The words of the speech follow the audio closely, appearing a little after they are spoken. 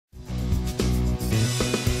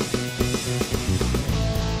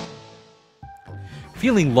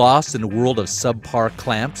Feeling lost in a world of subpar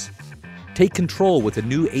clamps? Take control with a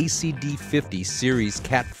new ACD-50 Series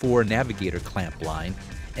Cat 4 Navigator Clamp line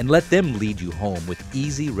and let them lead you home with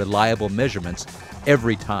easy, reliable measurements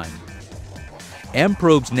every time.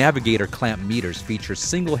 Amprobe's Navigator Clamp meters feature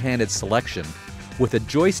single-handed selection with a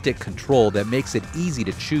joystick control that makes it easy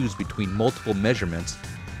to choose between multiple measurements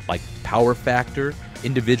like power factor,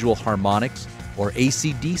 individual harmonics, or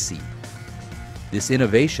AC/DC. This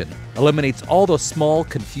innovation eliminates all those small,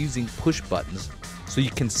 confusing push buttons so you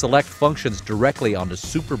can select functions directly on the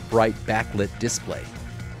super bright backlit display.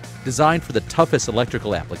 Designed for the toughest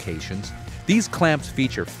electrical applications, these clamps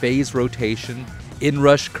feature phase rotation,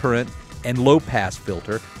 inrush current, and low-pass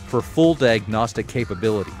filter for full diagnostic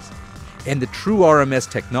capabilities, and the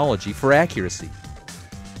True-RMS technology for accuracy.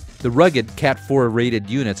 The rugged Cat 4 rated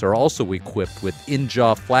units are also equipped with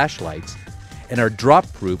in-jaw flashlights and are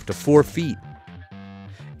drop-proof to 4 feet.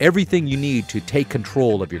 Everything you need to take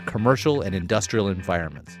control of your commercial and industrial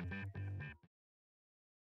environments.